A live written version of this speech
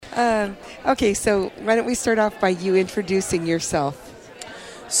Okay, so why don't we start off by you introducing yourself?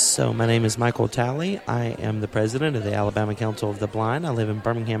 So my name is Michael Talley. I am the president of the Alabama Council of the Blind. I live in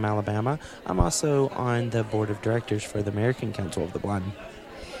Birmingham, Alabama. I'm also on the board of directors for the American Council of the Blind.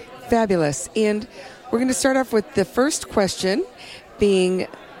 Fabulous. And we're going to start off with the first question being,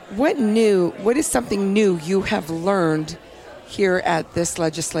 what is something new you have learned here at this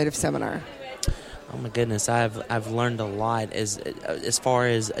legislative seminar? Oh my goodness, I've learned a lot as far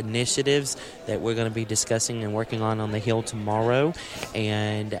as initiatives that we're going to be discussing and working on the Hill tomorrow,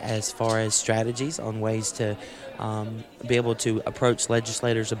 and as far as strategies on ways to be able to approach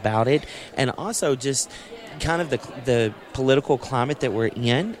legislators about it, and also just kind of the political climate that we're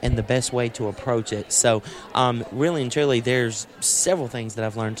in and the best way to approach it. So really and truly, there's several things that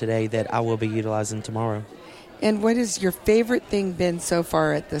I've learned today that I will be utilizing tomorrow. And what has your favorite thing been so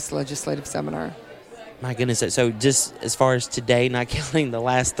far at this legislative seminar? My goodness, so just as far as today, not counting the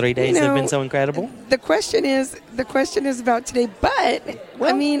last 3 days that have been so incredible? The question is about today, but,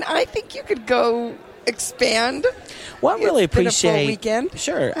 well, I mean, I think you could go expand. Well, I really appreciate. Been a full weekend.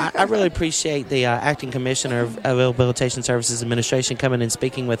 Sure, I really appreciate the acting commissioner of Rehabilitation Services Administration coming and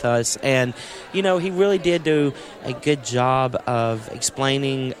speaking with us, and he really did do a good job of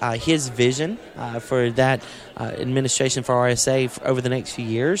explaining his vision for that administration for RSA over the next few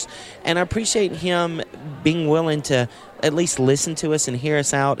years, and I appreciate him being willing to at least listen to us and hear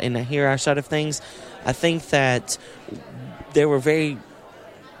us out and hear our side of things. I think that there were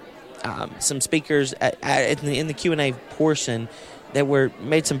some speakers in the Q&A portion that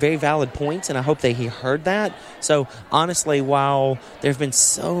made some very valid points, and I hope that he heard that. So honestly, while there have been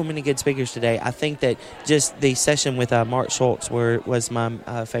so many good speakers today, I think that just the session with Mark Schultz was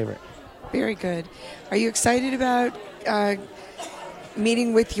my favorite. Very good. Are you excited about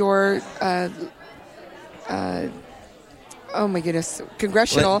meeting with your oh my goodness,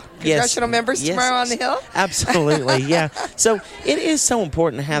 congressional members tomorrow on the Hill? Absolutely, yeah. So it is so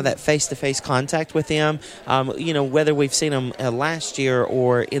important to have that face-to-face contact with them. Whether we've seen them last year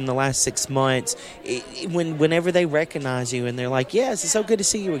or in the last 6 months, whenever they recognize you and they're like, yes, it's so good to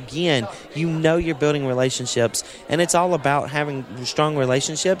see you again, you're building relationships. And it's all about having strong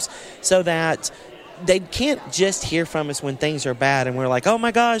relationships so that they can't just hear from us when things are bad and we're like, oh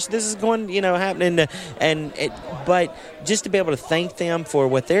my gosh, this is going, happening. But just to be able to thank them for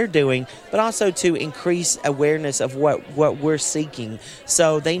what they're doing, but also to increase awareness of what we're seeking.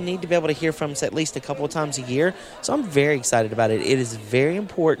 So they need to be able to hear from us at least a couple of times a year. So I'm very excited about it. It is very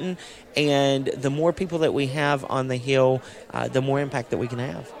important. And the more people that we have on the Hill, the more impact that we can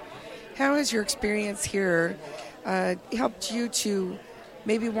have. How has your experience here helped you to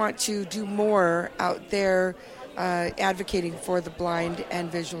maybe want to do more out there advocating for the blind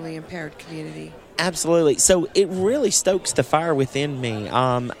and visually impaired community? Absolutely. So it really stokes the fire within me.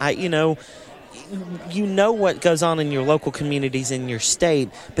 You know what goes on in your local communities in your state,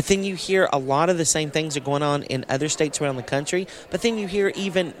 but then you hear a lot of the same things are going on in other states around the country, but then you hear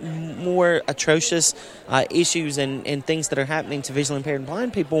even more atrocious issues and things that are happening to visually impaired and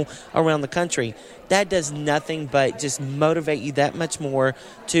blind people around the country. That does nothing but just motivate you that much more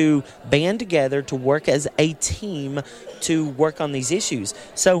to band together, to work as a team, to work on these issues.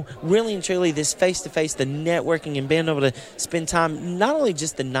 So really and truly, this face-to-face, the networking and being able to spend time, not only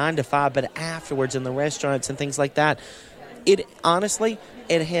just the 9 to 5, but afterwards in the restaurants and things like that, it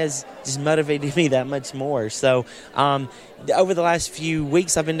has just motivated me that much more. So over the last few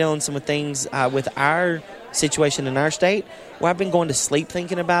weeks, I've been doing some things with our situation in our state where I've been going to sleep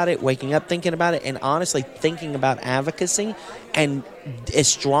thinking about it, waking up thinking about it, and honestly thinking about advocacy. And as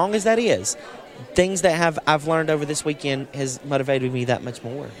strong as that is, things that I've learned over this weekend has motivated me that much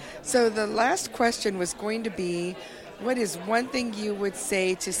more. So the last question was going to be, what is one thing you would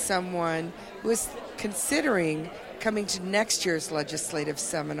say to someone who is considering coming to next year's legislative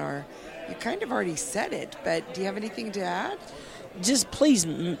seminar? You kind of already said it, but do you have anything to add? Just please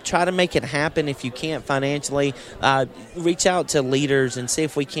try to make it happen if you can't financially. Reach out to leaders and see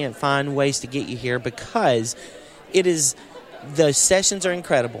if we can't find ways to get you here, because the sessions are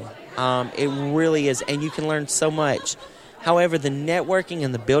incredible. It really is, and you can learn so much. However, the networking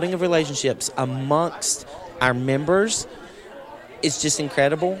and the building of relationships amongst our members is just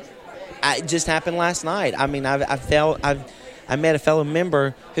incredible. It just happened last night. I mean, I met a fellow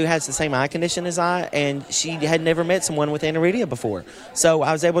member who has the same eye condition as I, and she had never met someone with aniridia before. So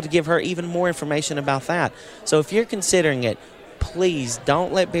I was able to give her even more information about that. So if you're considering it, please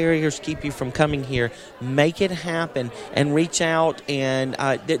don't let barriers keep you from coming here. Make it happen and reach out, and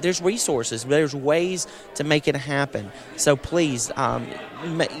there's resources. There's ways to make it happen. So please,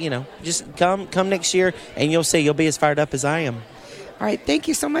 just come next year, and you'll see you'll be as fired up as I am. All right. Thank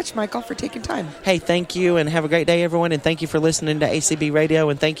you so much, Michael, for taking time. Hey, thank you, and have a great day, everyone. And thank you for listening to ACB Radio.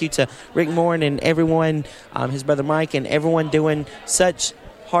 And thank you to Rick Moore and everyone, his brother Mike, and everyone doing such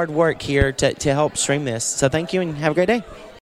hard work here to help stream this. So thank you, and have a great day.